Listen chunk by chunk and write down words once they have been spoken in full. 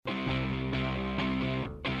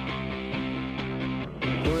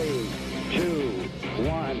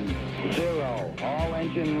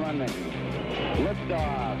Engine running.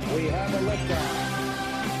 Liftoff. We have a liftoff.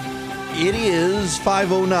 It is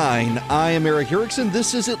 5:09. I am Eric Erickson.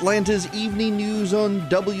 This is Atlanta's Evening News on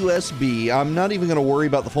WSB. I'm not even going to worry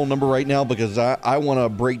about the phone number right now because I want to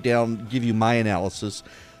break down, give you my analysis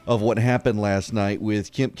of what happened last night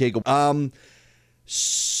with Kemp Kegel.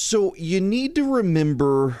 So you need to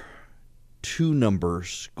remember two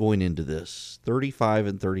numbers going into this, 35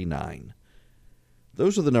 and 39.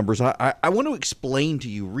 Those are the numbers I want to explain to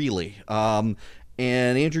you, really. And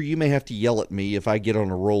Andrew, you may have to yell at me if I get on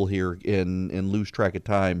a roll here and lose track of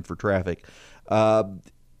time for traffic.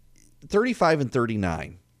 35 and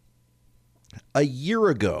 39. A year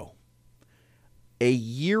ago,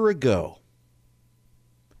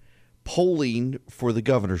 polling for the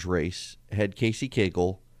governor's race had Casey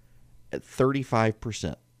Cagle at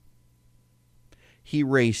 35%. He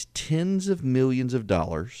raised tens of millions of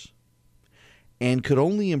dollars and could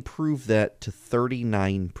only improve that to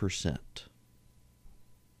 39%.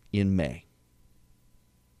 In May.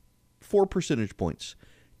 4 percentage points.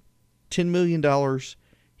 $10 million,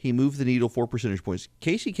 he moved the needle 4 percentage points.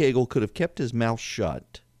 Casey Cagle could have kept his mouth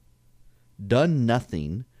shut, done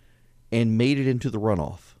nothing, and made it into the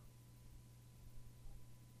runoff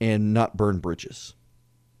and not burn bridges.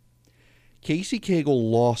 Casey Cagle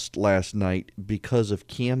lost last night because of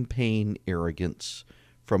campaign arrogance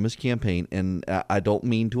from his campaign, and I don't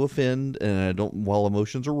mean to offend, and I don't, while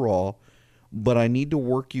emotions are raw, but I need to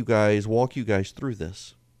walk you guys through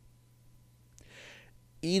this.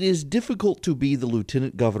 It is difficult to be the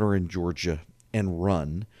lieutenant governor in Georgia and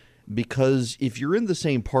run because if you're in the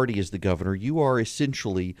same party as the governor, you are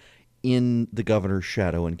essentially in the governor's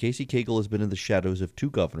shadow. And Casey Cagle has been in the shadows of two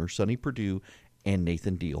governors, Sonny Perdue and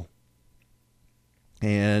Nathan Deal.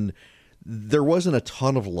 And there wasn't a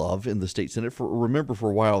ton of love in the state Senate. Remember,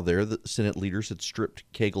 for a while there, the Senate leaders had stripped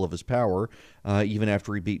Cagle of his power, even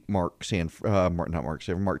after he beat Mark Taylor.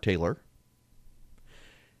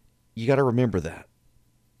 You got to remember that.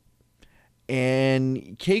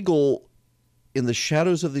 And Cagle, in the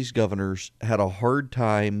shadows of these governors, had a hard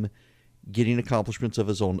time getting accomplishments of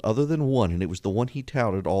his own, other than one, and it was the one he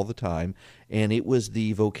touted all the time, and it was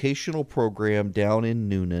the vocational program down in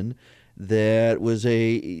Newnan that was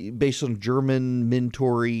based on German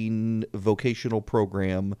mentoring vocational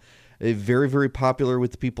program, very, very popular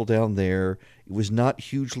with the people down there. It was not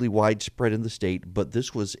hugely widespread in the state, but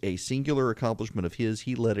this was a singular accomplishment of his.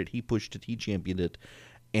 He led it, he pushed it, he championed it,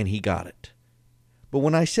 and he got it. But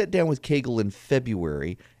when I sat down with Cagle in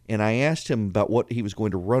February and I asked him about what he was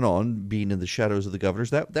going to run on, being in the shadows of the governors,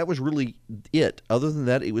 that was really it. Other than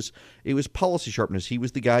that, it was policy sharpness. He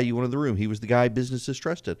was the guy you wanted in the room. He was the guy businesses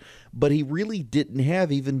trusted. But he really didn't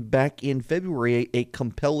have, even back in February, a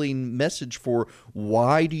compelling message for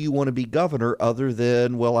why do you want to be governor other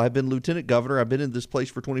than, well, I've been lieutenant governor. I've been in this place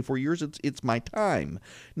for 24 years. It's my time.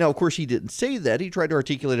 Now, of course, he didn't say that. He tried to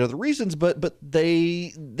articulate other reasons, but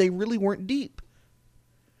they really weren't deep.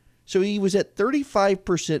 So he was at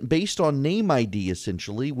 35% based on name ID,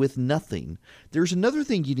 essentially, with nothing. There's another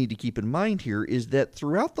thing you need to keep in mind here is that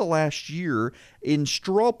throughout the last year, in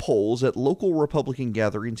straw polls at local Republican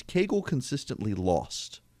gatherings, Cagle consistently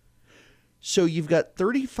lost. So you've got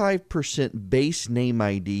 35% base name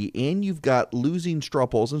ID, and you've got losing straw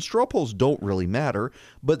polls. And straw polls don't really matter,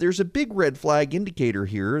 but there's a big red flag indicator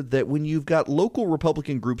here that when you've got local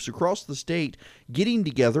Republican groups across the state getting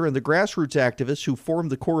together and the grassroots activists who form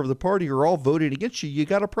the core of the party are all voting against you, you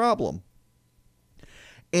got a problem.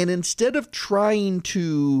 And instead of trying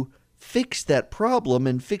to fix that problem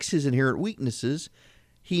and fix his inherent weaknesses,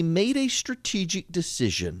 he made a strategic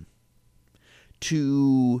decision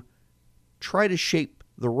to try to shape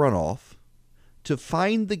the runoff to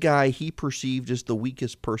find the guy he perceived as the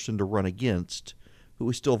weakest person to run against who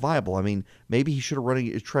was still viable. I mean, maybe he should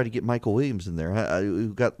have tried to get Michael Williams in there,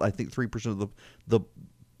 who got, I think, 3% of the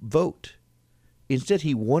vote. Instead,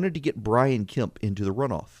 he wanted to get Brian Kemp into the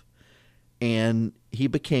runoff. And he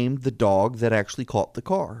became the dog that actually caught the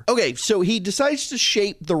car. Okay, so he decides to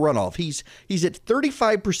shape the runoff. He's at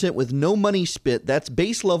 35% with no money spent. That's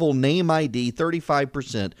base level name ID,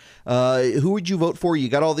 35%. Who would you vote for? You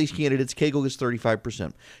got all these candidates. Cagle gets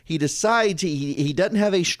 35%. He decides he doesn't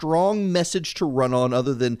have a strong message to run on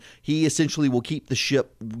other than he essentially will keep the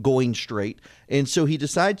ship going straight. And so he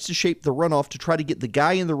decides to shape the runoff to try to get the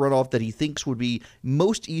guy in the runoff that he thinks would be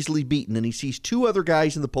most easily beaten. And he sees two other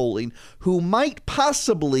guys in the polling who might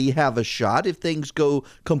possibly have a shot if things go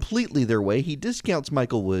completely their way. He discounts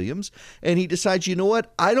Michael Williams, and he decides, you know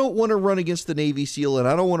what? I don't want to run against the Navy SEAL, and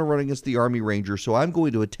I don't want to run against the Army Ranger, so I'm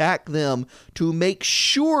going to attack them to make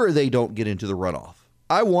sure they don't get into the runoff.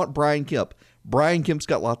 I want Brian Kemp. Brian Kemp's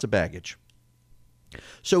got lots of baggage.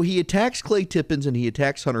 So he attacks Clay Tippins and he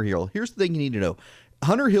attacks Hunter Hill. Here's the thing you need to know.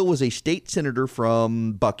 Hunter Hill was a state senator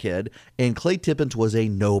from Buckhead, and Clay Tippins was a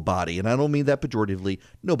nobody. And I don't mean that pejoratively.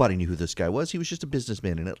 Nobody knew who this guy was. He was just a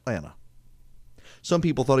businessman in Atlanta. Some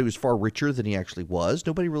people thought he was far richer than he actually was.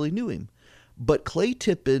 Nobody really knew him. But Clay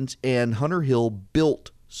Tippins and Hunter Hill built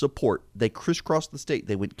support. They crisscrossed the state.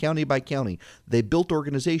 They went county by county. They built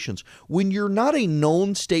organizations. When you're not a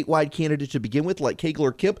known statewide candidate to begin with, like Cagle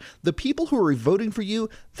or Kemp, the people who are voting for you,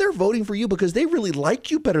 they're voting for you because they really like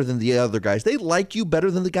you better than the other guys. They like you better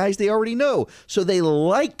than the guys they already know. So they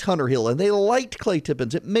liked Hunter Hill and they liked Clay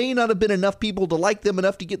Tippins. It may not have been enough people to like them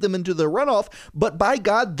enough to get them into the runoff, but by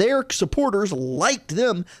God, their supporters liked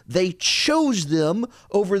them. They chose them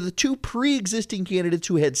over the two pre-existing candidates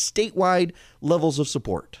who had statewide levels of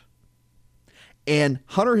support. And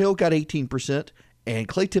Hunter Hill got 18% and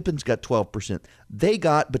Clay Tippins got 12%. They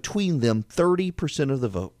got, between them, 30% of the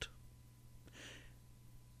vote.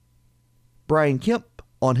 Brian Kemp,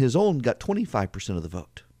 on his own, got 25% of the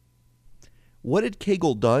vote. What had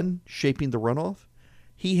Cagle done shaping the runoff?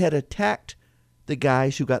 He had attacked the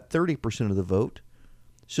guys who got 30% of the vote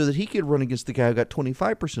so that he could run against the guy who got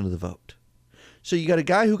 25% of the vote. So you got a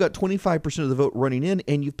guy who got 25% of the vote running in,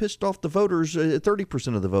 and you've pissed off the voters,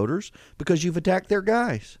 30% of the voters, because you've attacked their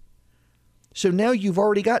guys. So now you've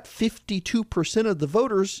already got 52% of the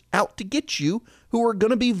voters out to get you who are going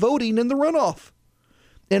to be voting in the runoff.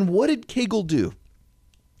 And what did Cagle do?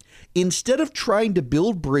 Instead of trying to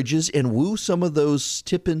build bridges and woo some of those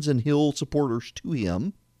Tippins and Hill supporters to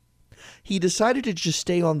him, he decided to just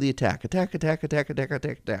stay on the attack.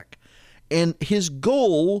 And his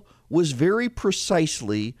goal was very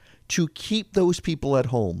precisely to keep those people at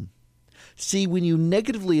home. See, when you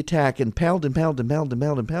negatively attack and pound,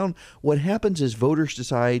 what happens is voters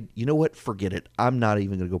decide, you know what, forget it. I'm not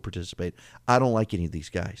even going to go participate. I don't like any of these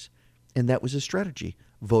guys. And that was his strategy,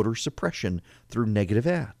 voter suppression through negative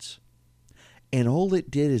ads. And all it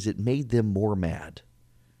did is it made them more mad.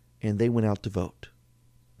 And they went out to vote.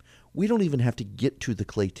 We don't even have to get to the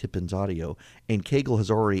Clay Tippins audio, and Cagle has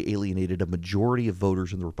already alienated a majority of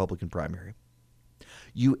voters in the Republican primary.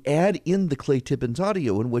 You add in the Clay Tippins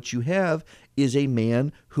audio, and what you have is a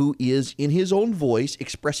man who is, in his own voice,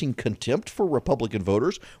 expressing contempt for Republican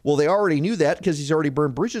voters. Well, they already knew that because he's already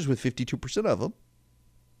burned bridges with 52% of them.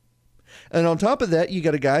 And on top of that, you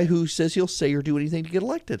got a guy who says he'll say or do anything to get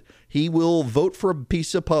elected. He will vote for a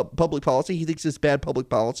piece of public policy. He thinks it's bad public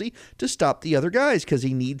policy to stop the other guys because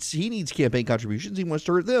he needs campaign contributions. He wants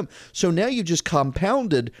to hurt them. So now you just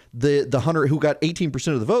compounded the Hunter who got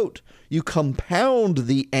 18% of the vote. You compound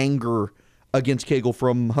the anger against Cagle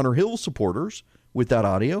from Hunter Hill supporters with that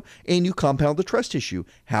audio, and you compound the trust issue.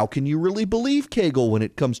 How can you really believe Cagle when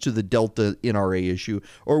it comes to the Delta NRA issue?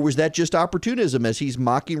 Or was that just opportunism as he's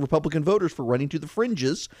mocking Republican voters for running to the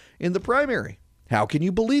fringes in the primary? How can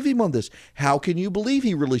you believe him on this? How can you believe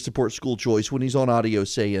he really supports school choice when he's on audio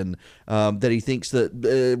saying that he thinks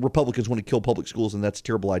that Republicans want to kill public schools and that's a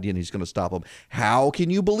terrible idea and he's going to stop them? How can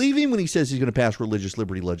you believe him when he says he's going to pass religious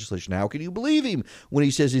liberty legislation? How can you believe him when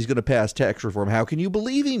he says he's going to pass tax reform? How can you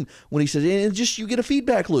believe him when he says, and just you get a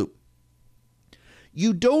feedback loop.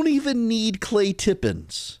 You don't even need Clay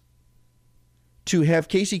Tippins to have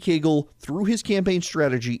Casey Cagle, through his campaign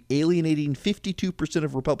strategy, alienating 52%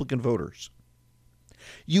 of Republican voters.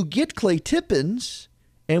 You get Clay Tippins,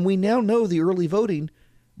 and we now know the early voting,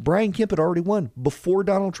 Brian Kemp had already won before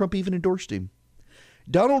Donald Trump even endorsed him.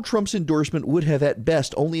 Donald Trump's endorsement would have at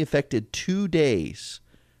best only affected 2 days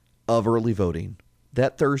of early voting,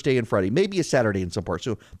 that Thursday and Friday, maybe a Saturday in some parts,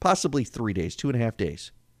 so possibly 3 days, 2.5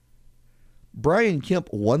 days. Brian Kemp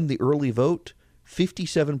won the early vote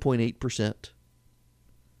 57.8%.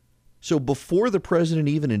 So before the president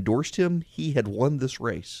even endorsed him, he had won this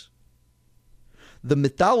race. The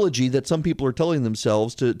mythology that some people are telling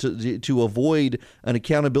themselves to avoid an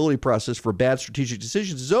accountability process for bad strategic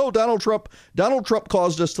decisions is, oh, Donald Trump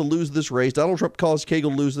caused us to lose this race. Donald Trump caused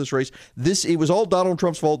Cagle to lose this race. It was all Donald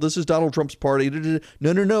Trump's fault. This is Donald Trump's party.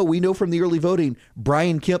 No. We know from the early voting,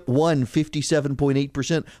 Brian Kemp won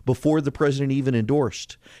 57.8% before the president even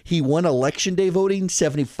endorsed. He won election day voting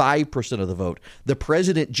 75% of the vote. The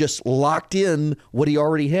president just locked in what he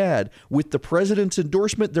already had. With the president's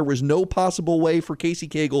endorsement, there was no possible way for Casey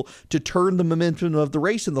Cagle to turn the momentum of the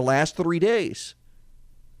race in the last 3 days.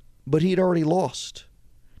 But he'd already lost.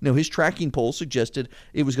 Now, his tracking poll suggested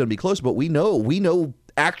it was going to be close, but we know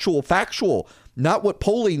actual factual, not what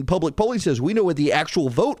public polling says. We know what the actual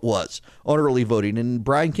vote was on early voting, and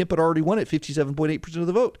Brian Kemp had already won it, 57.8% of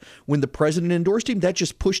the vote. When the president endorsed him, that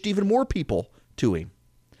just pushed even more people to him.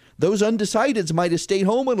 Those undecideds might have stayed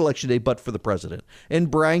home on election day but for the president,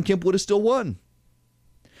 and Brian Kemp would have still won.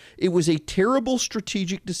 It was a terrible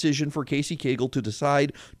strategic decision for Casey Cagle to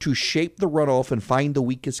decide to shape the runoff and find the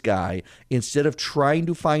weakest guy instead of trying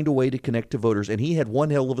to find a way to connect to voters. And he had one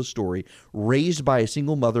hell of a story, raised by a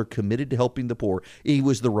single mother committed to helping the poor. He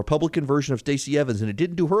was the Republican version of Stacey Evans, and it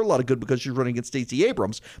didn't do her a lot of good because she was running against Stacey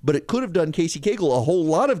Abrams, but it could have done Casey Cagle a whole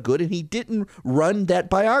lot of good, and he didn't run that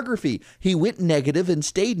biography. He went negative and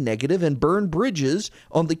stayed negative and burned bridges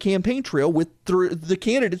on the campaign trail with the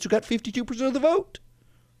candidates who got 52% of the vote.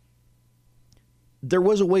 There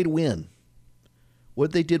was a way to win.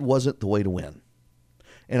 What they did wasn't the way to win.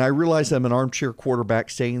 And I realize I'm an armchair quarterback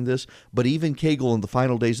saying this, but even Cagle in the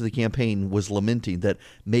final days of the campaign was lamenting that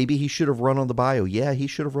maybe he should have run on the bio. Yeah, he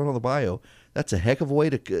should have run on the bio. That's a heck of a way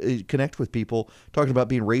to connect with people. Talking about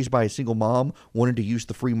being raised by a single mom, wanting to use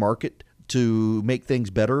the free market to make things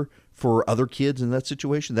better for other kids in that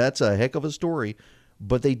situation. That's a heck of a story.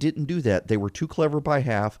 But they didn't do that. They were too clever by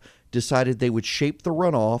half, decided they would shape the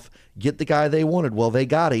runoff, get the guy they wanted. Well, they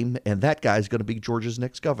got him, and that guy's going to be Georgia's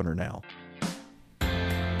next governor now.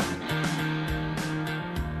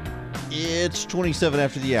 It's 27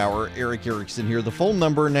 after the hour. Erick Erickson here. The phone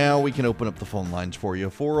number now, we can open up the phone lines for you.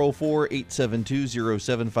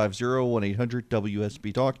 404-872-0750,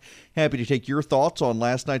 1-800-WSB-TALK. Happy to take your thoughts on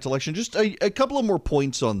last night's election. Just a couple of more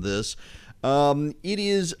points on this. It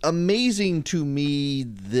is amazing to me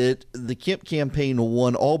that the Kemp campaign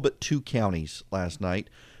won all but 2 counties last night.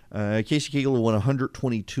 Casey Cagle won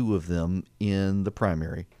 122 of them in the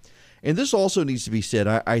primary. And this also needs to be said.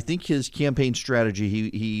 I think his campaign strategy,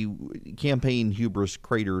 he campaign hubris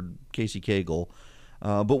cratered Casey Cagle.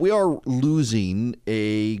 But we are losing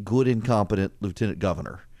a good, incompetent lieutenant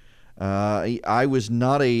governor. I was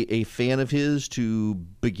not a fan of his to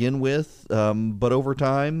begin with, but over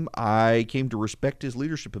time, I came to respect his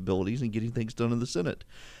leadership abilities in getting things done in the Senate.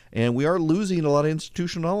 And we are losing a lot of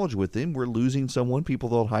institutional knowledge with him. We're losing someone people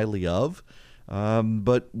thought highly of.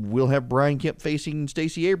 But we'll have Brian Kemp facing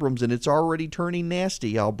Stacey Abrams, and it's already turning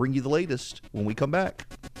nasty. I'll bring you the latest when we come back.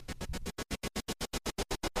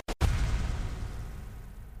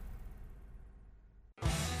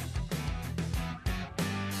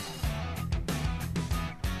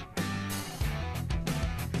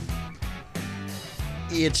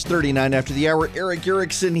 It's 39 after the hour. Erick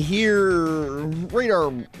Erickson here.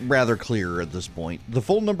 Radar rather clear at this point. The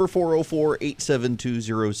phone number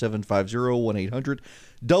 404-872-0750,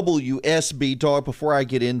 1-800-WSB-TALK. Before I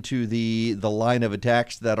get into the line of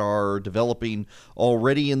attacks that are developing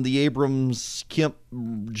already in the Abrams-Kemp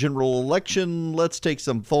general election, let's take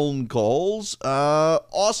some phone calls.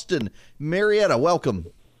 Austin, Marietta, welcome.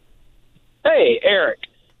 Hey, Eric.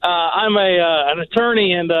 I'm an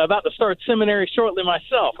attorney and about to start seminary shortly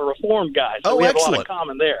myself, a reformed guy. So we have excellent. a lot in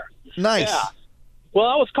common there. Nice. Yeah. Well,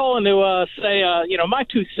 I was calling to say, my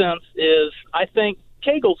 2 cents is I think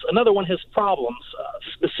Cagle's, another one of his problems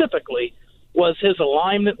specifically was his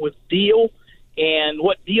alignment with Deal and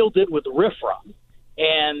what Deal did with RFRA.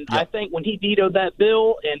 And I think when he vetoed that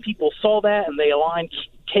bill and people saw that and they aligned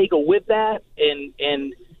Cagle with that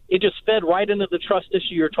and it just fed right into the trust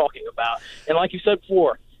issue you're talking about. And like you said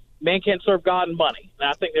before, man can't serve God and money. And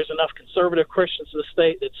I think there's enough conservative Christians in the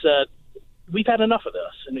state that said, we've had enough of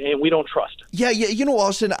this, and we don't trust it. Yeah,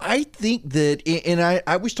 Austin, I think that, and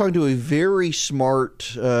I was talking to a very smart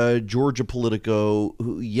Georgia Politico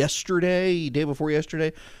who day before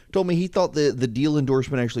yesterday, told me he thought the Deal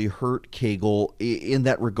endorsement actually hurt Cagle in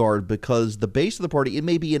that regard because the base of the party, it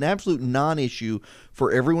may be an absolute non-issue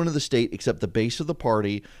for everyone in the state except the base of the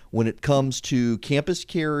party when it comes to campus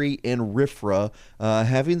carry and RFRA,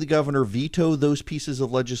 having the governor veto those pieces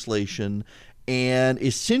of legislation. And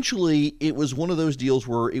essentially, it was one of those deals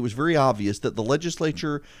where it was very obvious that the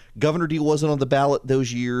legislature, Governor Deal wasn't on the ballot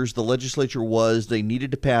those years. The legislature was. They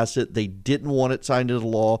needed to pass it. They didn't want it signed into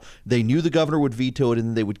law. They knew the governor would veto it,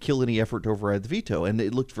 and they would kill any effort to override the veto. And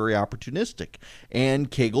it looked very opportunistic.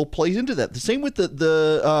 And Cagle plays into that. The same with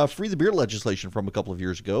the Free the Beer legislation from a couple of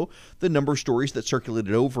years ago. The number of stories that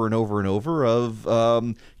circulated over and over and over of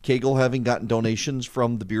Cagle having gotten donations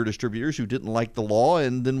from the beer distributors who didn't like the law,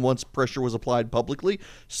 and then once pressure was applied publicly,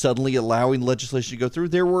 suddenly allowing legislation to go through.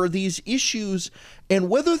 There were these issues, and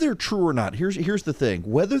whether they're true or not, here's the thing.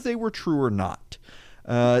 Whether they were true or not,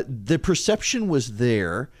 the perception was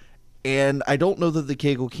there, and I don't know that the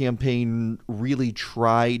Cagle campaign really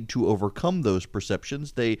tried to overcome those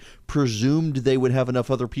perceptions. They presumed they would have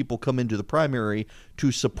enough other people come into the primary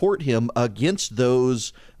to support him against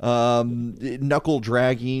those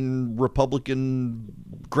knuckle-dragging Republican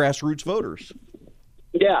grassroots voters.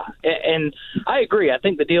 Yeah, and I agree. I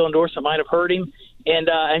think the Deal endorsement might have hurt him,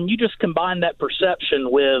 and you just combine that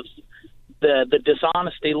perception with the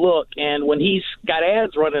dishonesty look. And when he's got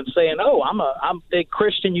ads running saying, "Oh, I'm a big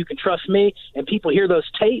Christian, you can trust me," and people hear those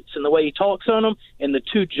tapes and the way he talks on them, and the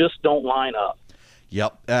two just don't line up.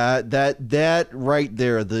 Yep, that right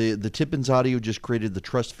there, the Tippins audio just created the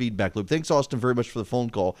trust feedback loop. Thanks, Austin, very much for the phone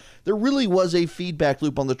call. There really was a feedback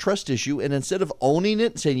loop on the trust issue, and instead of owning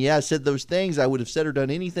it and saying, "Yeah, I said those things, I would have said or done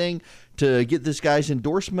anything to get this guy's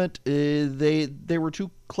endorsement," they were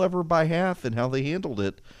too clever by half in how they handled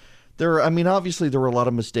it. Obviously there were a lot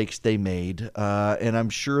of mistakes they made, and I'm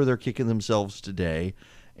sure they're kicking themselves today.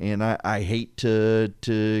 And I hate to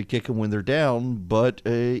kick them when they're down, but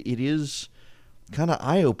it is kind of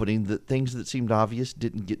eye-opening that things that seemed obvious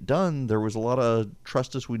didn't get done. There was a lot of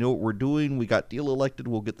trust us, we know what we're doing, we got Deal elected,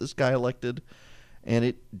 we'll get this guy elected, and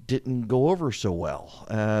it didn't go over so well.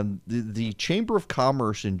 The Chamber of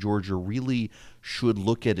Commerce in Georgia really should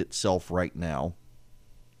look at itself right now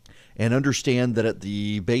and understand that at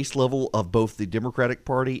the base level of both the Democratic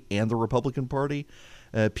Party and the Republican Party,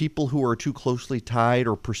 people who are too closely tied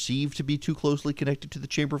or perceived to be too closely connected to the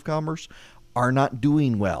Chamber of Commerce are not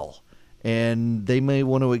doing well. And they may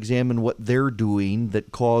want to examine what they're doing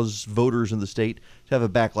that caused voters in the state to have a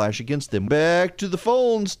backlash against them. Back to the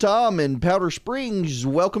phones, Tom in Powder Springs.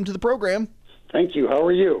 Welcome to the program. Thank you. How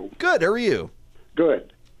are you? Good. How are you?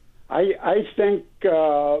 Good. I think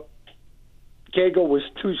Cagle was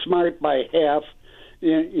too smart by half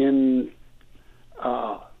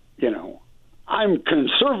I'm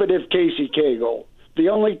conservative Casey Cagle. The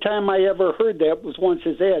only time I ever heard that was once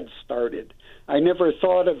his ads started. I never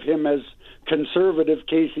thought of him as conservative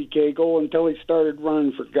Casey Cagle until he started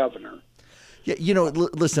running for governor. Yeah,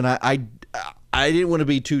 listen, I didn't want to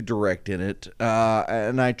be too direct in it,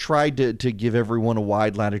 and I tried to give everyone a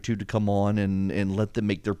wide latitude to come on and let them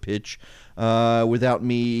make their pitch without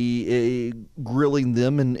me grilling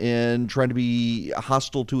them and trying to be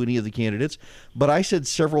hostile to any of the candidates. But I said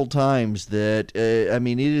several times that,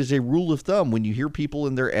 it is a rule of thumb. When you hear people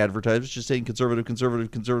in their advertisements just saying conservative,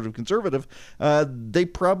 conservative, conservative, conservative, they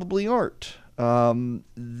probably aren't.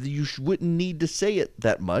 You wouldn't need to say it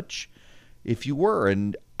that much if you were.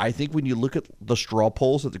 And I think when you look at the straw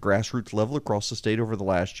polls at the grassroots level across the state over the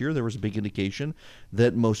last year, there was a big indication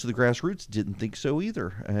that most of the grassroots didn't think so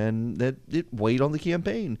either, and that it weighed on the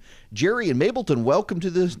campaign. Jerry in Mableton, welcome to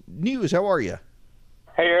the news. How are you?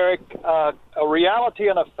 Hey, Eric. A reality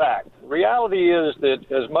and a fact. Reality is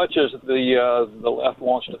that as much as the left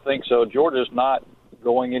wants to think so, Georgia's not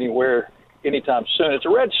going anywhere anytime soon. It's a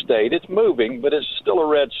red state. It's moving, but it's still a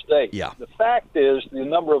red state. Yeah. The fact is the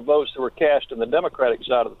number of votes that were cast in the Democratic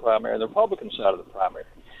side of the primary and the Republican side of the primary,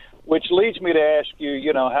 which leads me to ask you,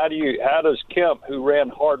 how does Kemp, who ran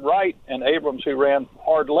hard right, and Abrams, who ran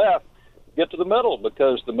hard left, get to the middle?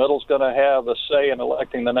 Because the middle's going to have a say in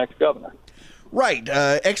electing the next governor. Right.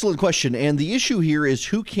 Excellent question. And the issue here is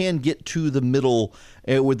who can get to the middle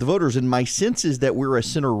with the voters. And my sense is that we're a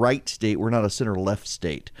center-right state. We're not a center-left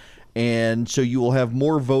state. And so you will have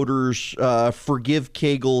more voters forgive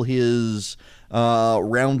Cagle his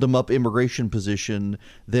round him up immigration position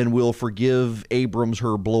than will forgive Abrams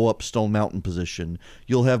her blow up Stone Mountain position.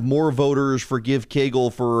 You'll have more voters forgive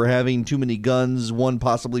Cagle for having too many guns, one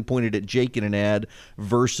possibly pointed at Jake in an ad,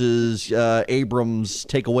 versus Abrams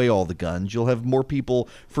take away all the guns. You'll have more people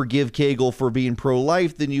forgive Cagle for being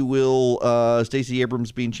pro-life than you will Stacey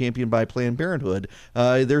Abrams being championed by Planned Parenthood.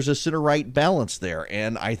 There's a center-right balance there,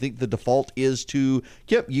 and I think the default is to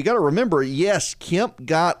Kemp. You got to remember, yes, Kemp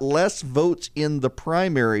got less votes in the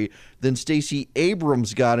primary than Stacey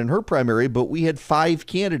Abrams got in her primary, but we had 5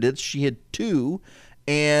 candidates. She had 2,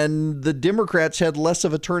 and the Democrats had less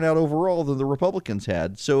of a turnout overall than the Republicans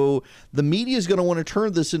had. So the media is going to want to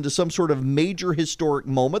turn this into some sort of major historic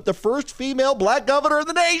moment. The first female black governor in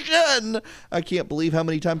the nation. I can't believe how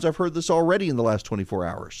many times I've heard this already in the last 24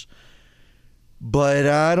 hours. But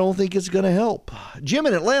I don't think it's going to help. Jim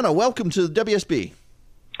in Atlanta, welcome to the WSB.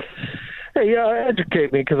 Hey,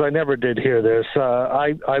 educate me, because I never did hear this.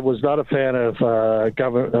 I was not a fan of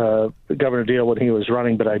Governor Deal when he was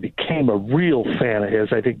running, but I became a real fan of his.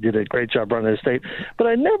 I think he did a great job running the state. But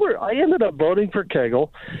I ended up voting for Cagle,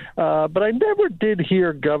 but I never did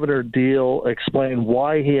hear Governor Deal explain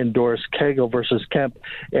why he endorsed Cagle versus Kemp,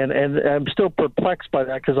 and I'm still perplexed by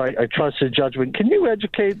that because I trust his judgment. Can you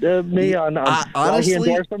educate me on honestly, why he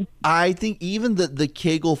endorsed him? I think even the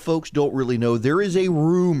Cagle folks don't really know. There is a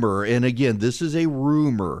rumor, and again, this is a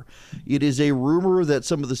rumor. It is a rumor that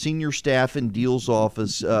some of the senior staff in Deal's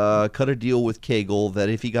office cut cut a deal with Cagle that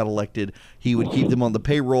if he got elected, he would keep them on the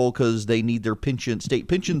payroll because they need their state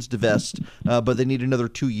pensions to vest, but they need another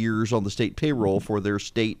 2 years on the state payroll for their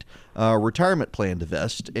state retirement plan to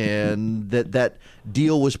vest. And that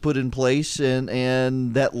deal was put in place,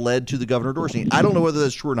 and that led to the governor endorsing it. I don't know whether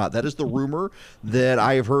that's true or not. That is the rumor that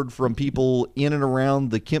I have heard from people in and around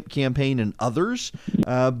the Kemp campaign and others.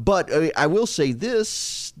 But I will say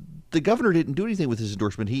this. The governor didn't do anything with his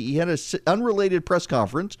endorsement. He had an unrelated press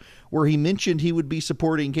conference where he mentioned he would be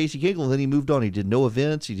supporting Casey Cagle, and then he moved on. He did no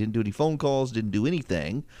events. He didn't do any phone calls, didn't do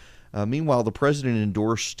anything. Meanwhile, the president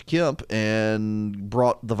endorsed Kemp and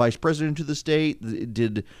brought the vice president to the state,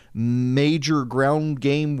 did major ground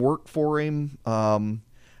game work for him.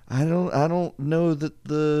 I don't know that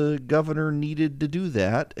the governor needed to do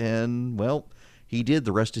that, and, well, he did.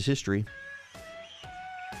 The rest is history.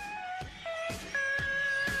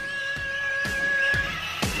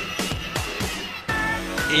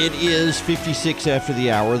 It is 56 after the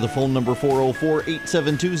hour. The phone number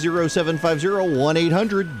 404-872-0750,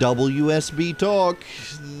 1-800-WSB Talk.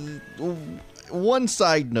 One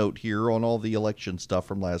side note here on all the election stuff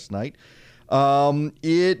from last night.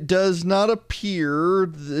 It does not appear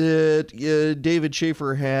that David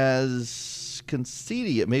Schaefer has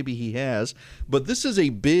conceded yet. Maybe he has, but this is a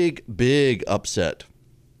big, big upset.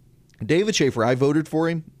 David Schaefer, I voted for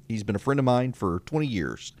him. He's been a friend of mine for 20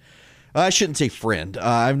 years. I shouldn't say friend.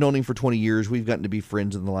 I've known him for 20 years. We've gotten to be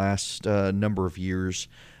friends in the last number of years.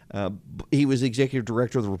 He was executive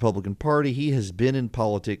director of the Republican Party. He has been in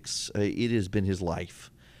politics. It has been his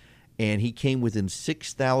life. And he came within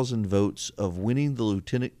 6,000 votes of winning the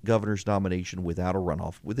lieutenant governor's nomination without a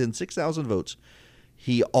runoff. Within 6,000 votes,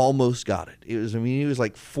 he almost got it. He was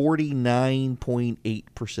like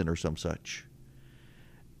 49.8% or some such.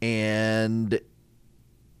 And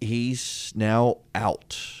he's now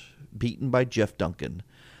out, beaten by Jeff Duncan.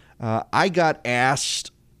 I got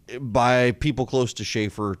asked by people close to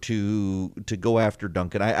Schaefer to go after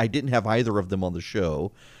Duncan. I didn't have either of them on the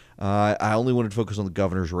show. I only wanted to focus on the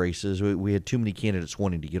governor's races. We had too many candidates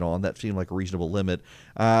wanting to get on. That seemed like a reasonable limit.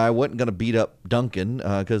 I wasn't going to beat up Duncan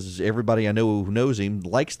because everybody I know who knows him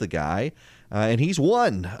likes the guy. And he's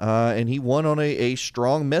won. And he won on a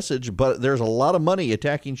strong message. But there's a lot of money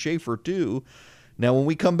attacking Schaefer, too. Now, when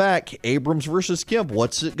we come back, Abrams versus Kemp,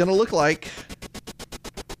 what's it going to look like?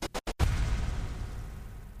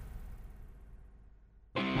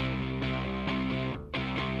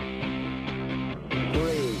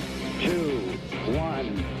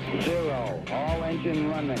 Engine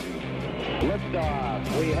running.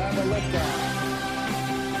 Liftoff. We have a liftoff.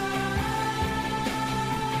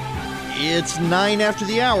 It's 9 after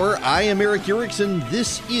the hour. I am Eric Erickson.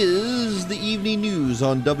 This is the Evening News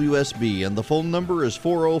on WSB, and the phone number is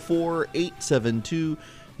 404-872-0750,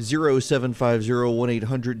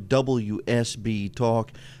 1-800-WSB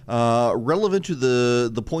Talk. Relevant to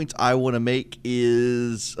the points I want to make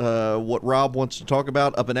is what Rob wants to talk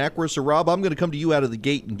about up in Akron. So, Rob, I'm going to come to you out of the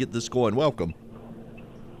gate and get this going. Welcome.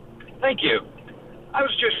 Thank you. I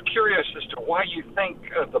was just curious as to why you think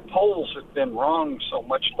the polls have been wrong so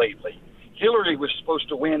much lately. Hillary was supposed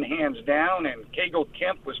to win hands down, and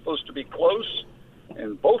Cagle-Kemp was supposed to be close,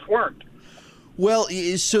 and both weren't. Well,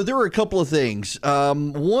 so there are a couple of things.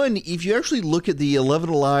 One, if you actually look at the 11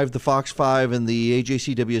 Alive, the Fox 5, and the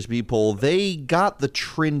AJC WSB poll, they got the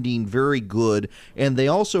trending very good, and they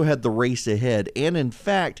also had the race ahead. And in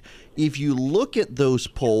fact, if you look at those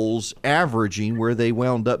polls averaging where they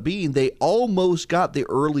wound up being, they almost got the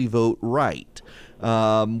early vote right.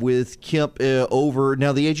 With Kemp over.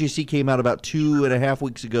 Now, the AJC came out about 2.5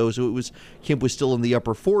 weeks ago, so Kemp was still in the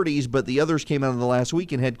upper 40s, but the others came out in the last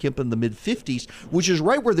week and had Kemp in the mid-50s, which is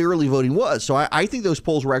right where the early voting was. So I think those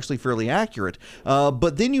polls were actually fairly accurate.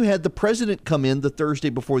 But then you had the president come in the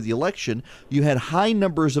Thursday before the election. You had high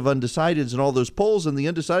numbers of undecideds in all those polls, and the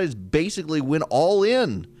undecideds basically went all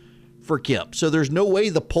in for Kemp. So there's no way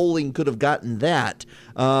the polling could have gotten that.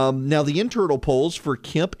 Now, the internal polls for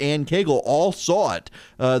Kemp and Cagle all saw it.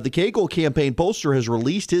 The Cagle campaign pollster has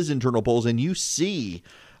released his internal polls, and you see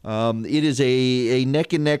it is a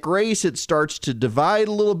neck-and-neck race. It starts to divide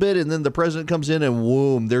a little bit, and then the president comes in, and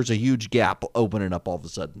whoom, there's a huge gap opening up all of a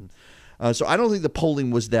sudden. So I don't think the polling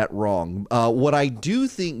was that wrong. What I do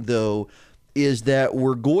think, though, is that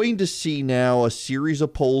we're going to see now a series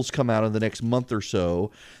of polls come out in the next month or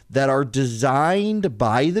so that are designed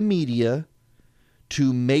by the media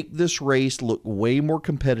to make this race look way more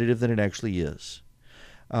competitive than it actually is.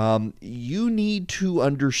 You need to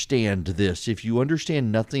understand this. If you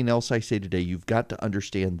understand nothing else I say today, you've got to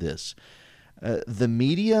understand this. The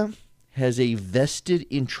media has a vested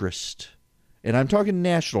interest, and I'm talking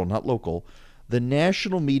national, not local. The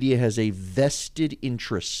national media has a vested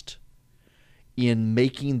interest in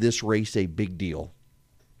making this race a big deal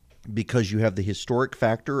because you have the historic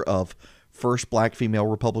factor of first black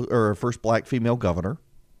female governor.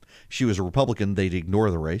 She was a Republican. They'd ignore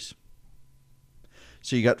the race.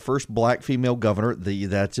 So you got first black female governor.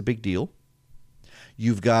 That's a big deal.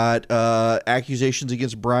 You've got accusations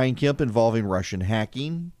against Brian Kemp involving Russian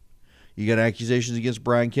hacking. You got accusations against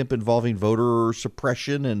Brian Kemp involving voter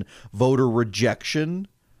suppression and voter rejection.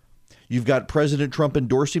 You've got President Trump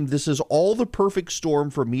endorsing. This is all the perfect storm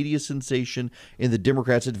for media sensation in the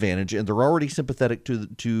Democrats' advantage, and they're already sympathetic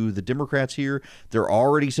to the Democrats here. They're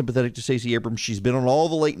already sympathetic to Stacey Abrams. She's been on all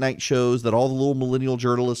the late night shows that all the little millennial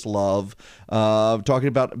journalists love, talking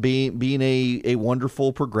about being a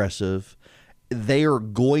wonderful progressive. They are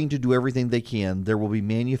going to do everything they can. There will be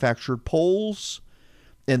manufactured polls,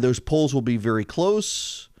 and those polls will be very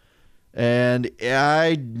close. And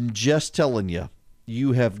I'm just telling you,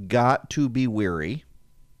 you have got to be wary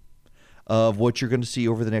of what you're going to see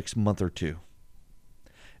over the next month or two.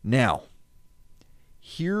 Now,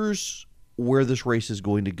 here's where this race is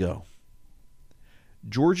going to go.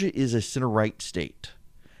 Georgia is a center-right state,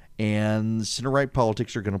 and center-right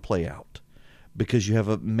politics are going to play out because you have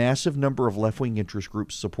a massive number of left-wing interest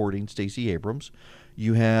groups supporting Stacey Abrams.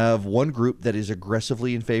 You have one group that is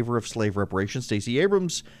aggressively in favor of slave reparations. Stacey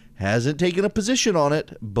Abrams hasn't taken a position on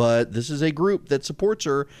it, but this is a group that supports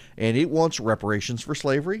her, and it wants reparations for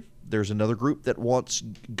slavery. There's another group that wants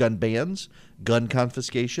gun bans, gun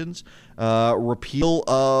confiscations, repeal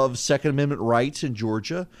of Second Amendment rights in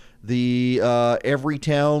Georgia. The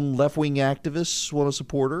Everytown left-wing activists want to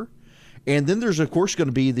support her. And then there's, of course, going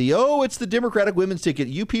to be it's the Democratic women's ticket.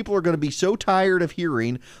 You people are going to be so tired of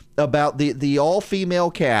hearing about the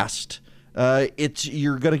all-female cast.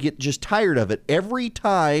 You're going to get just tired of it. Every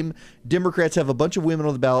time Democrats have a bunch of women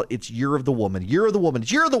on the ballot, it's Year of the Woman. Year of the Woman.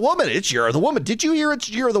 It's Year of the Woman. It's Year of the Woman. Did you hear it's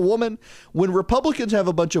Year of the Woman? When Republicans have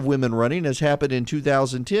a bunch of women running, as happened in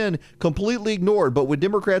 2010, completely ignored. But when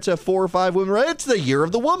Democrats have 4 or 5 women running, it's the Year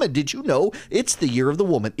of the Woman. Did you know it's the Year of the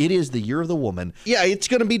Woman? It is the Year of the Woman. Yeah, it's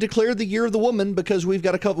going to be declared the Year of the Woman because we've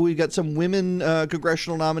got some women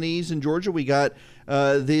congressional nominees in Georgia. We got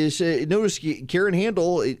notice Karen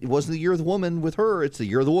Handel, it wasn't the Year of the Woman with her. It's the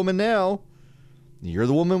Year of the Woman now. The Year of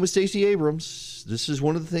the Woman with Stacey Abrams. This is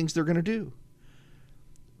one of the things they're going to do.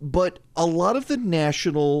 But a lot of the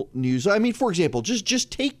national news, I mean, for example,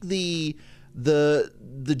 just take the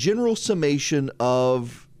general summation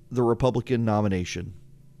of the Republican nomination.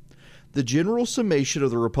 The general summation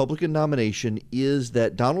of the Republican nomination is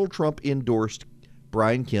that Donald Trump endorsed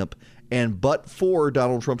Brian Kemp, and but for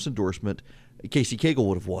Donald Trump's endorsement, Casey Cagle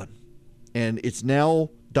would have won. And it's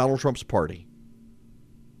now Donald Trump's party.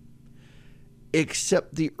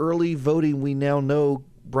 Except the early voting, we now know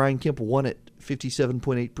Brian Kemp won at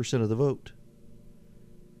 57.8% of the vote.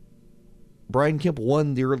 Brian Kemp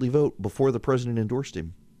won the early vote before the president endorsed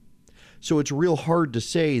him. So it's real hard to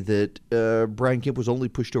say that Brian Kemp was only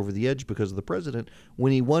pushed over the edge because of the president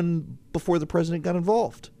when he won before the president got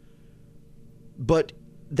involved. But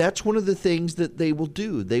that's one of the things that they will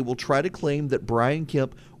do. They will try to claim that Brian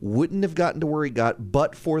Kemp wouldn't have gotten to where he got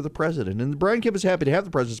but for the president. And Brian Kemp is happy to have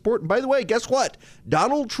the president's support. And by the way, guess what?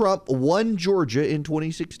 Donald Trump won Georgia in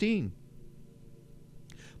 2016.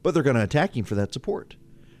 But they're going to attack him for that support.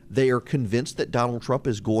 They are convinced that Donald Trump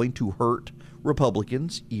is going to hurt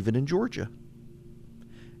Republicans, even in Georgia.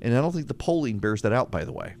 And I don't think the polling bears that out, by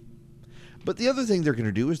the way. But the other thing they're going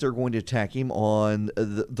to do is they're going to attack him on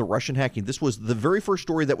the Russian hacking. This was the very first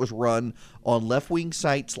story that was run on left-wing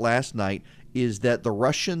sites last night, is that the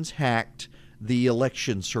Russians hacked the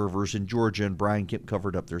election servers in Georgia, and Brian Kemp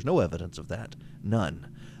covered up. There's no evidence of that. None.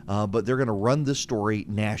 But they're going to run this story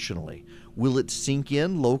nationally. Will it sink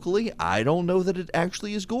in locally? I don't know that it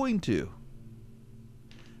actually is going to.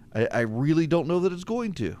 I really don't know that it's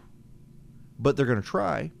going to. But they're going to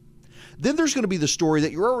try. Then there's going to be the story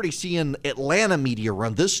that you're already seeing Atlanta media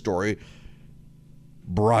run this story.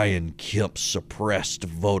 Brian Kemp suppressed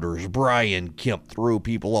voters. Brian Kemp threw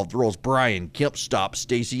people off the rolls. Brian Kemp stopped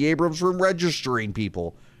Stacey Abrams from registering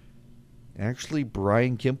people. Actually,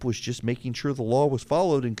 Brian Kemp was just making sure the law was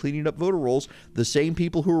followed and cleaning up voter rolls. The same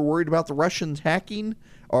people who are worried about the Russians hacking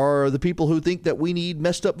are the people who think that we need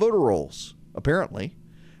messed up voter rolls, apparently.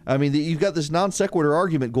 I mean, you've got this non sequitur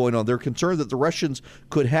argument going on. They're concerned that the Russians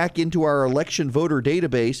could hack into our election voter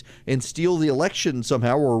database and steal the election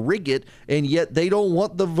somehow or rig it, and yet they don't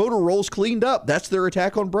want the voter rolls cleaned up. That's their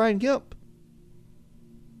attack on Brian Kemp.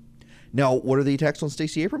 Now, what are the attacks on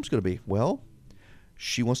Stacey Abrams going to be? Well,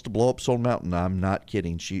 she wants to blow up Stone Mountain. I'm not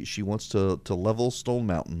kidding. She wants to level Stone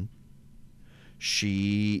Mountain.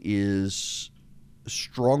 She is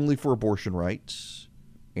strongly for abortion rights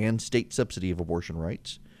and state subsidy of abortion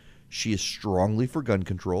rights. She is strongly for gun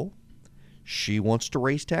control. She wants to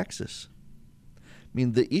raise taxes. I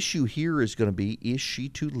mean, the issue here is going to be, is she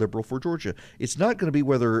too liberal for Georgia? It's not going to be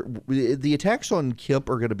whether the attacks on Kemp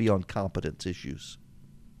are going to be on competence issues.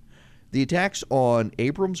 The attacks on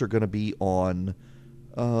Abrams are going to be on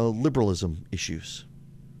liberalism issues,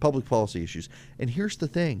 public policy issues. And here's the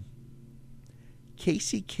thing.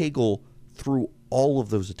 Casey Cagle threw all of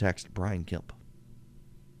those attacks at Brian Kemp.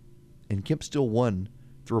 And Kemp still won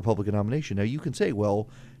the Republican nomination. Now, you can say, well,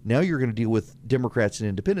 now you're going to deal with Democrats and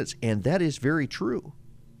independents, and that is very true.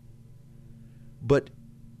 But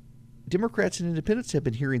Democrats and independents have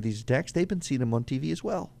been hearing these attacks. They've been seeing them on TV as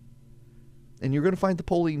well. And you're going to find the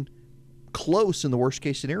polling close in the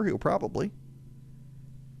worst-case scenario, probably.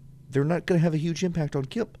 They're not going to have a huge impact on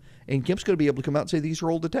Kemp. And Kemp's going to be able to come out and say, these are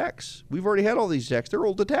old attacks. We've already had all these attacks. They're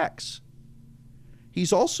old attacks.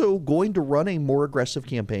 He's also going to run a more aggressive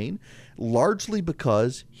campaign, largely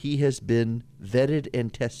because he has been vetted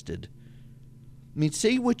and tested. I mean,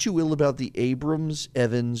 say what you will about the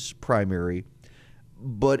Abrams-Evans primary,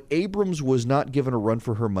 but Abrams was not given a run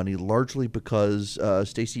for her money, largely because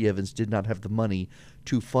Stacey Evans did not have the money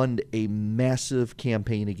to fund a massive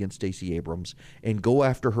campaign against Stacey Abrams and go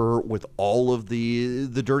after her with all of the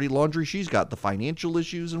dirty laundry she's got, the financial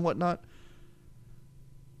issues and whatnot.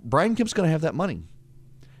 Brian Kemp's going to have that money.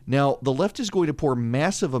 Now, the left is going to pour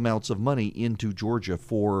massive amounts of money into Georgia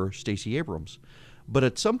for Stacey Abrams. But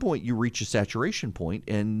at some point, you reach a saturation point,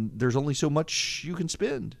 and there's only so much you can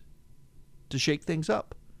spend to shake things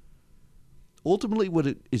up. Ultimately, what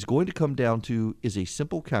it is going to come down to is a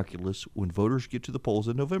simple calculus when voters get to the polls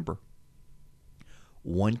in November.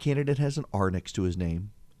 One candidate has an R next to his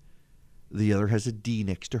name. The other has a D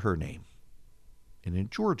next to her name. And in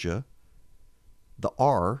Georgia, the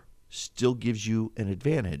R still gives you an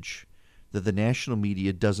advantage that the national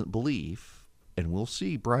media doesn't believe, and we'll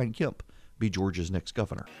see Brian Kemp be Georgia's next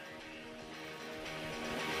governor.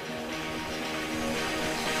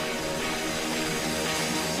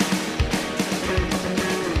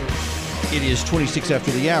 It is 26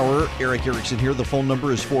 after the hour. Eric Erickson here. The phone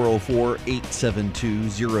number is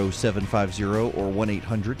 404-872-0750 or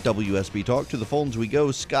 1-800-WSB-TALK. To the phones we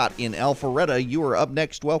go. Scott in Alpharetta, you are up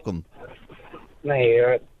next. Welcome. Hey,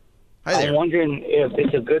 Eric. Hi there. I'm wondering if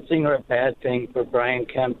it's a good thing or a bad thing for Brian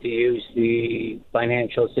Kemp to use the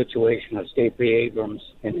financial situation of Stacey Abrams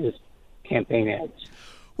in his campaign ads.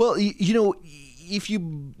 Well, you know,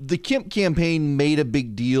 the Kemp campaign made a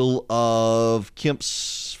big deal of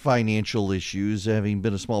Kemp's financial issues, having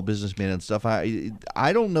been a small businessman and stuff. I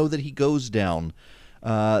don't know that he goes down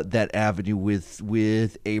that avenue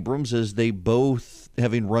with Abrams, as they both,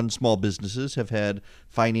 having run small businesses, have had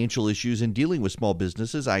financial issues in dealing with small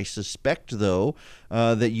businesses. I suspect, though,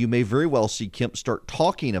 that you may very well see Kemp start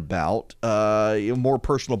talking about a more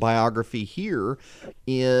personal biography here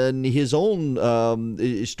in his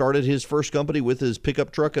own, started his first company with his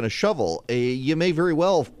pickup truck and a shovel. You may very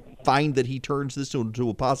well find that he turns this into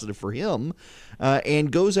a positive for him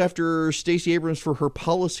and goes after Stacey Abrams for her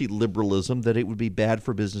policy liberalism, that it would be bad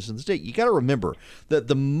for business in the state. You got to remember that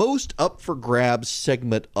the most up for grabs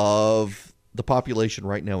segment of the population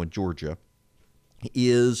right now in Georgia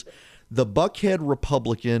is the Buckhead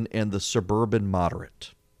Republican and the suburban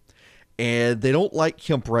moderate. And they don't like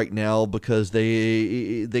Kemp right now because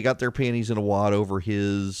they got their panties in a wad over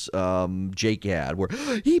his Jake ad, where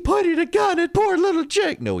he pointed a gun at poor little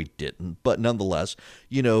Jake. No, he didn't. But nonetheless,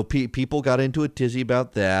 you know, people got into a tizzy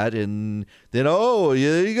about that. And then,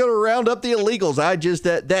 you got to round up the illegals.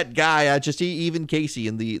 That guy, even Casey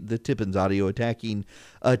in the Tippins audio attacking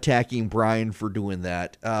Brian for doing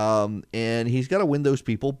that. And he's got to win those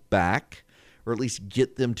people back, or at least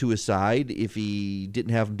get them to his side if he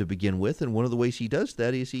didn't have them to begin with. And one of the ways he does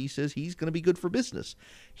that is he says he's going to be good for business.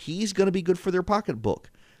 He's going to be good for their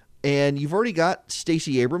pocketbook. And you've already got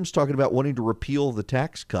Stacey Abrams talking about wanting to repeal the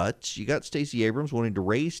tax cuts. You got Stacey Abrams wanting to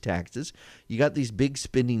raise taxes. You got these big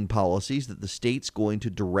spending policies that the state's going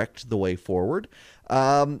to direct the way forward.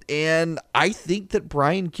 And I think that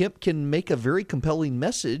Brian Kemp can make a very compelling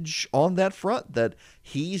message on that front, that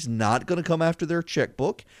he's not going to come after their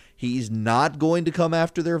checkbook. He's not going to come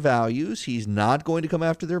after their values. He's not going to come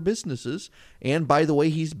after their businesses. And by the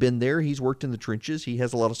way, he's been there. He's worked in the trenches. He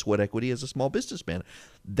has a lot of sweat equity as a small businessman.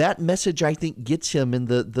 That message, I think, gets him in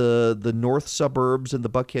the north suburbs and the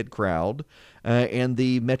Buckhead crowd and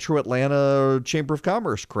the Metro Atlanta Chamber of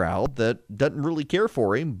Commerce crowd that doesn't really care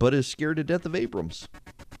for him but is scared to death of Abrams.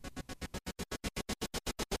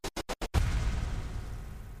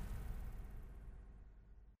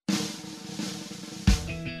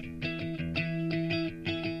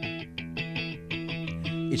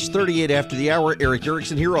 It's 38 after the hour. Erick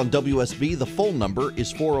Erickson here on WSB. The phone number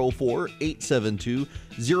is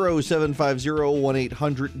 404-872-0750,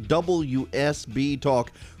 1-800-WSB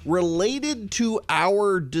Talk. Related to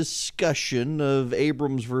our discussion of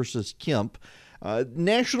Abrams versus Kemp,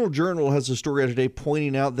 National Journal has a story out today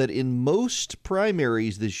pointing out that in most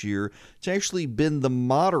primaries this year, it's actually been the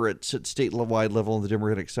moderates at statewide level on the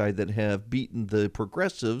Democratic side that have beaten the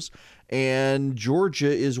progressives, and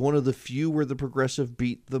Georgia is one of the few where the progressive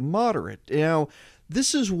beat the moderate. Now,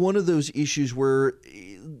 this is one of those issues where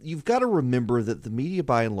you've got to remember that the media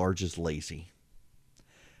by and large is lazy.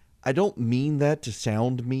 I don't mean that to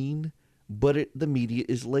sound mean, but the media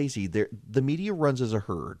is lazy. The media runs as a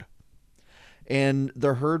herd. And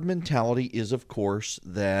the herd mentality is, of course,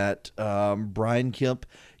 that Brian Kemp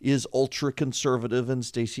is ultra-conservative and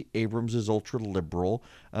Stacey Abrams is ultra-liberal,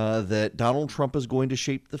 that Donald Trump is going to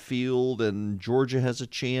shape the field and Georgia has a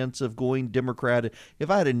chance of going Democrat. If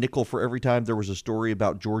I had a nickel for every time there was a story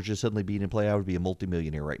about Georgia suddenly being in play, I would be a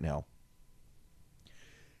multimillionaire right now.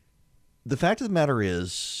 The fact of the matter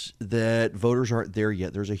is that voters aren't there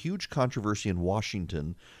yet. There's a huge controversy in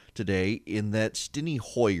Washington today in that Steny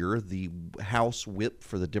Hoyer, the House whip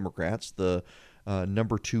for the Democrats, the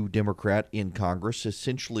number 2 Democrat in Congress,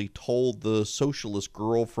 essentially told the socialist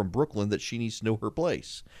girl from Brooklyn that she needs to know her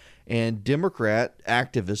place. And Democrat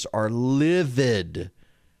activists are livid.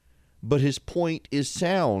 But his point is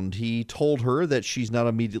sound. He told her that she's not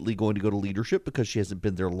immediately going to go to leadership because she hasn't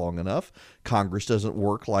been there long enough. Congress doesn't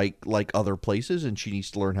work like other places, and she needs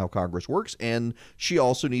to learn how Congress works. And she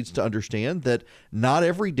also needs to understand that not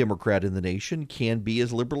every Democrat in the nation can be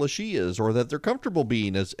as liberal as she is, or that they're comfortable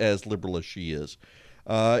being as liberal as she is.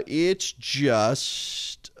 It's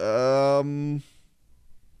just, par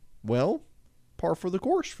for the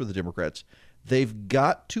course for the Democrats. They've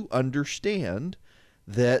got to understand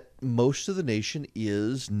that most of the nation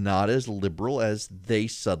is not as liberal as they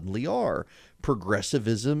suddenly are.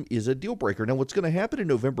 Progressivism is a deal breaker. Now, what's going to happen in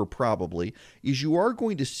November probably is you are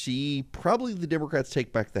going to see probably the Democrats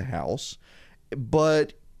take back the House,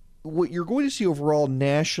 but what you're going to see overall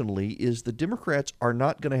nationally is the Democrats are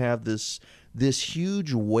not going to have this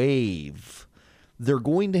huge wave. They're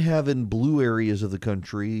going to have in blue areas of the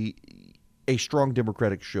country a strong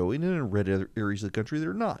Democratic showing, and in red areas of the country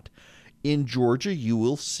they're not. In Georgia, you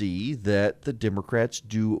will see that the Democrats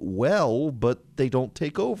do well, but they don't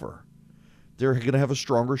take over. They're going to have a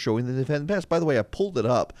stronger showing than they've had in the past. By the way, I pulled it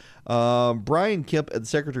up. Brian Kemp at the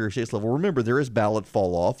Secretary of State's level, remember, there is ballot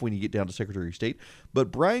fall off when you get down to Secretary of State,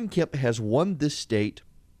 but Brian Kemp has won this state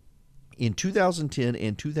in 2010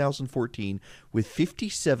 and 2014 with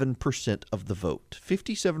 57% of the vote.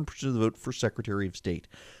 57% of the vote for Secretary of State.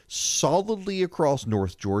 Solidly across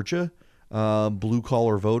North Georgia.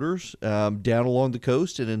 Blue-collar voters down along the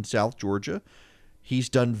coast and in South Georgia. He's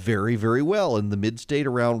done very, very well. In the mid-state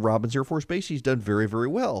around Robins Air Force Base, he's done very, very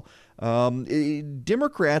well.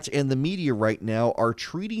 Democrats and the media right now are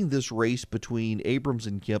treating this race between Abrams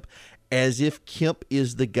and Kemp as if Kemp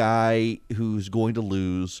is the guy who's going to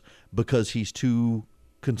lose because he's too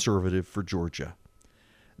conservative for Georgia.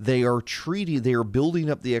 They are building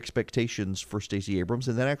up the expectations for Stacey Abrams,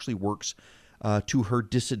 and that actually works to her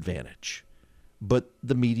disadvantage. But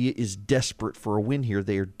the media is desperate for a win here.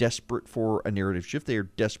 They are desperate for a narrative shift. They are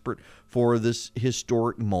desperate for this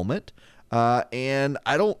historic moment. And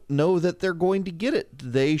I don't know that they're going to get it.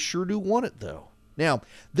 They sure do want it, though. Now,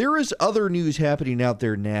 there is other news happening out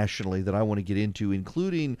there nationally that I want to get into,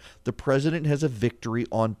 including the president has a victory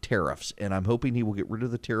on tariffs, and I'm hoping he will get rid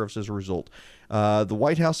of the tariffs as a result. The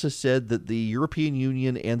White House has said that the European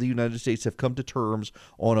Union and the United States have come to terms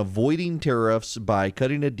on avoiding tariffs by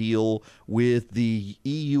cutting a deal with the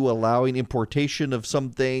EU, allowing importation of some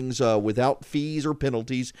things without fees or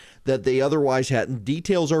penalties that they otherwise hadn't.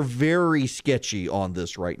 Details are very sketchy on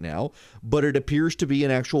this right now, but it appears to be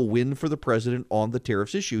an actual win for the president on the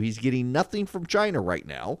tariffs issue. He's getting nothing from China right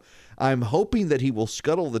now. I'm hoping that he will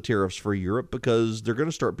scuttle the tariffs for Europe because they're going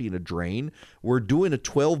to start being a drain. We're doing a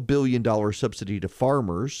 $12 billion subsidy to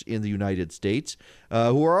farmers in the United States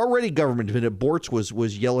who are already government dependent. Bortz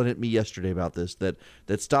was yelling at me yesterday about this, that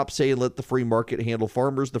stop saying let the free market handle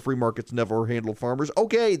farmers. The free market's never handled farmers.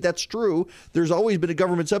 Okay, that's true. There's always been a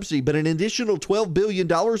government subsidy, but an additional $12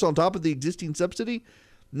 billion on top of the existing subsidy,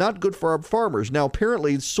 not good for our farmers. Now,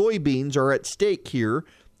 apparently, soybeans are at stake here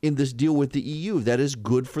in this deal with the EU. That is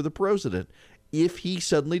good for the president. if he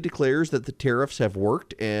suddenly declares that the tariffs have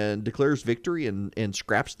worked and declares victory and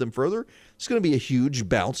scraps them further, it's going to be a huge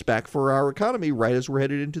bounce back for our economy right as we're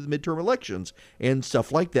headed into the midterm elections. And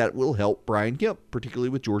stuff like that will help Brian Kemp, particularly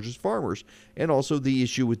with Georgia's farmers, and also the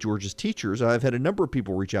issue with Georgia's teachers. I've had a number of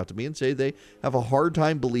people reach out to me and say they have a hard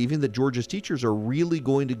time believing that Georgia's teachers are really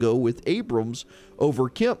going to go with Abrams over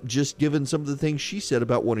Kemp, just given some of the things she said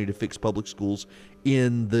about wanting to fix public schools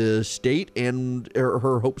in the state and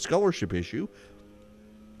her Hope Scholarship issue.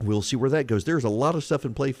 We'll see where that goes. There's a lot of stuff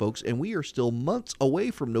in play, folks, and we are still months away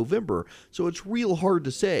from November, so it's real hard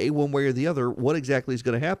to say one way or the other what exactly is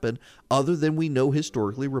going to happen, other than we know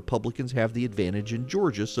historically Republicans have the advantage in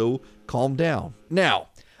Georgia, so calm down. Now,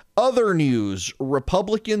 other news.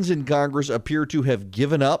 Republicans in Congress appear to have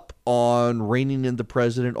given up on reining in the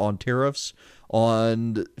president on tariffs,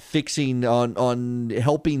 on fixing, on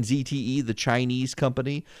helping ZTE, the Chinese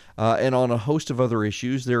company, and on a host of other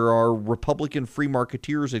issues. There are Republican free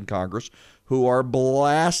marketeers in Congress who are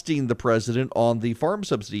blasting the president on the farm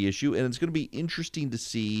subsidy issue, and it's going to be interesting to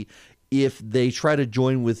see if they try to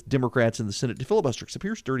join with Democrats in the Senate to filibuster. Except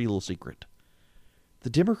here's a dirty little secret. The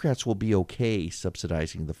Democrats will be okay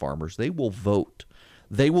subsidizing the farmers. They will vote.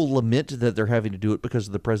 They will lament that they're having to do it because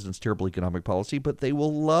of the president's terrible economic policy, but they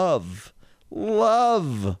will love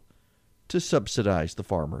to subsidize the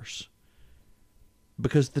farmers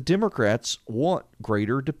because the Democrats want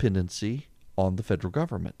greater dependency on the federal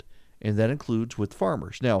government, and that includes with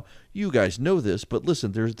farmers. Now, you guys know this, but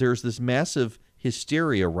listen, there's this massive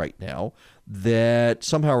hysteria right now that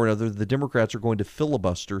somehow or another the Democrats are going to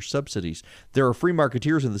filibuster subsidies. There are free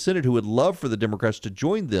marketeers in the Senate who would love for the Democrats to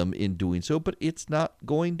join them in doing so, but it's not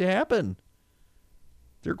going to happen.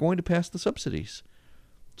 They're going to pass the subsidies.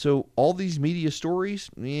 So all these media stories,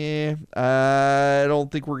 I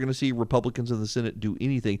don't think we're going to see Republicans in the Senate do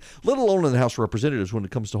anything, let alone in the House of Representatives when it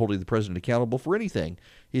comes to holding the president accountable for anything.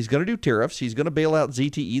 He's going to do tariffs. He's going to bail out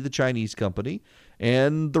ZTE, the Chinese company,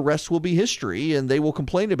 and the rest will be history, and they will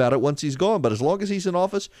complain about it once he's gone. But as long as he's in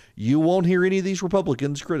office, you won't hear any of these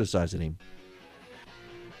Republicans criticizing him.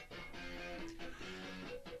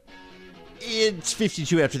 It's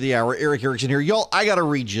 52 after the hour. Eric Erickson here. Y'all, I got to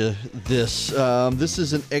read you this. This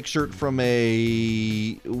is an excerpt from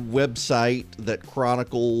a website that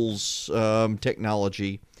chronicles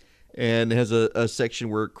technology and has a section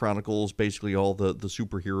where it chronicles basically all the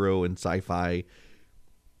superhero and sci-fi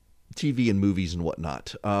TV and movies and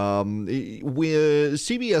whatnot. When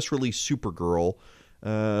CBS released Supergirl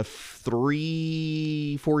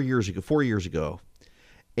 4 years ago,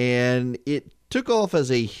 and it took off as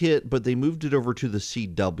a hit, but they moved it over to the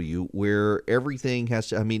CW where everything has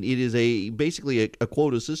to, it is basically a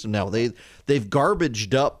quota system now. They've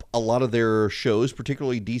garbaged up a lot of their shows,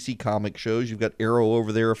 particularly DC comic shows. You've got Arrow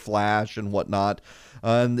over there, Flash and whatnot.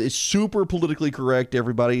 And it's super politically correct.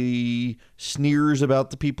 Everybody sneers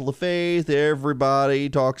about the people of faith. Everybody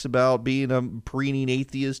talks about being a preening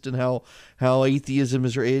atheist and how atheism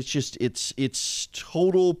is, it's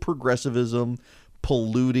total progressivism,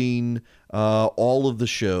 polluting all of the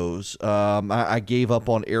shows. I gave up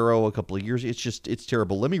on Arrow a couple of years. It's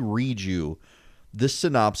terrible. Let me read you this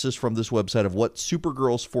synopsis from this website of what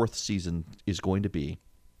Supergirl's 4th season is going to be.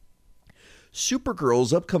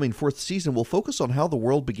 Supergirl's upcoming 4th season will focus on how the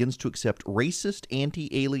world begins to accept racist,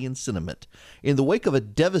 anti-alien sentiment in the wake of a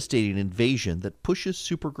devastating invasion that pushes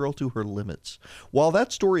Supergirl to her limits. While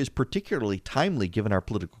that story is particularly timely given our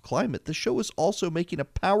political climate, the show is also making a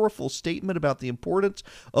powerful statement about the importance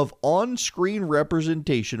of on-screen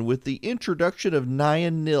representation with the introduction of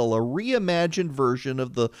Nia Nil, a reimagined version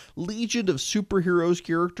of the Legion of Superheroes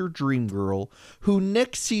character Dreamgirl, who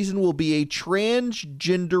next season will be a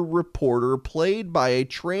transgender reporter played by a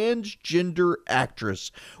transgender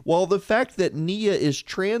actress. While the fact that Nia is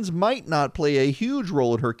trans might not play a huge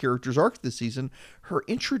role in her character's arc this season, her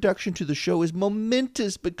introduction to the show is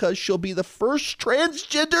momentous because she'll be the first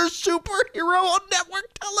transgender superhero on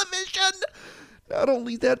network television. Not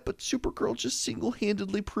only that, but Supergirl just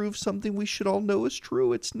single-handedly proves something we should all know is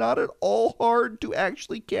true. It's not at all hard to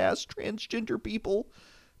actually cast transgender people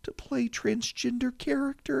to play transgender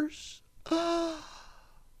characters.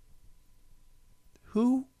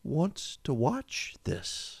 Who wants to watch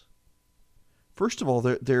this? First of all,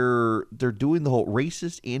 they're doing the whole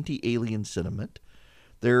racist anti-alien sentiment.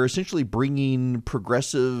 They're essentially bringing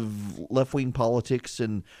progressive left-wing politics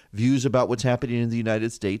and views about what's happening in the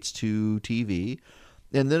United States to TV.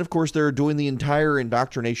 And then, of course, they're doing the entire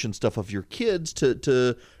indoctrination stuff of your kids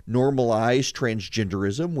to normalize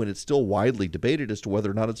transgenderism when it's still widely debated as to whether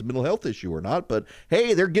or not it's a mental health issue or not. But,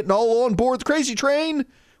 hey, they're getting all on board the crazy train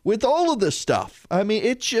with all of this stuff.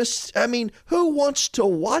 Who wants to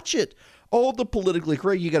watch it? all the politically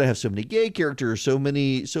correct. You got to have so many gay characters, so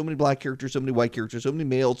many black characters, so many white characters, so many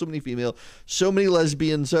male, so many female, so many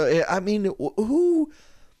lesbians. So I mean,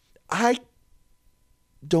 I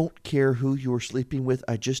don't care who you're sleeping with.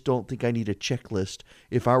 I just don't think I need a checklist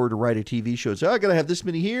if I were to write a TV show. So I got to have this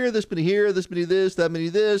many here, this many here, this many this, that many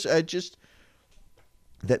this.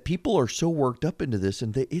 That people are so worked up into this,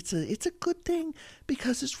 and it's a good thing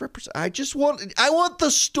because it's I want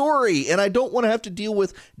the story, and I don't want to have to deal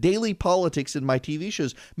with daily politics in my TV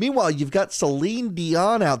shows. Meanwhile, you've got Celine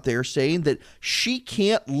Dion out there saying that she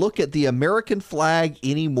can't look at the American flag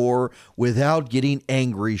anymore without getting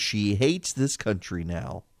angry. She hates this country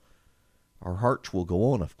now. Our hearts will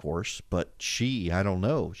go on, of course, but I don't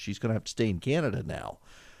know. She's going to have to stay in Canada now.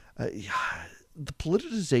 The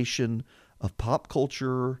politicization of pop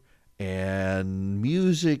culture and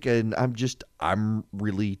music, and I'm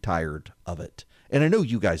really tired of it. And I know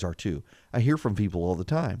you guys are too. I hear from people all the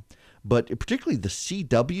time. But particularly the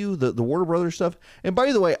CW, the Warner Brothers stuff. And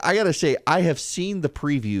by the way, I got to say, I have seen the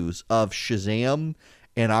previews of Shazam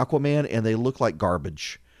and Aquaman, and they look like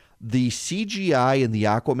garbage. The CGI in the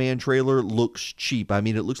Aquaman trailer looks cheap. I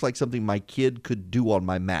mean, it looks like something my kid could do on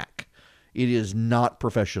my Mac. It is not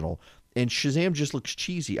professional. And Shazam just looks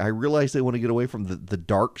cheesy. I realize they want to get away from the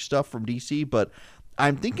dark stuff from DC, but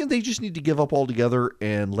I'm thinking they just need to give up altogether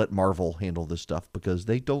and let Marvel handle this stuff because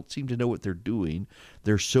they don't seem to know what they're doing.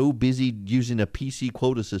 They're so busy using a PC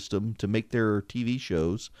quota system to make their TV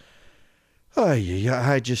shows.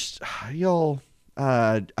 I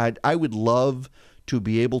would love to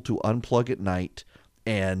be able to unplug at night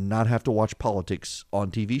and not have to watch politics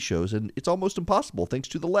on TV shows, and it's almost impossible thanks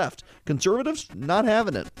to the left. Conservatives, not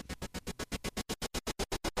having it.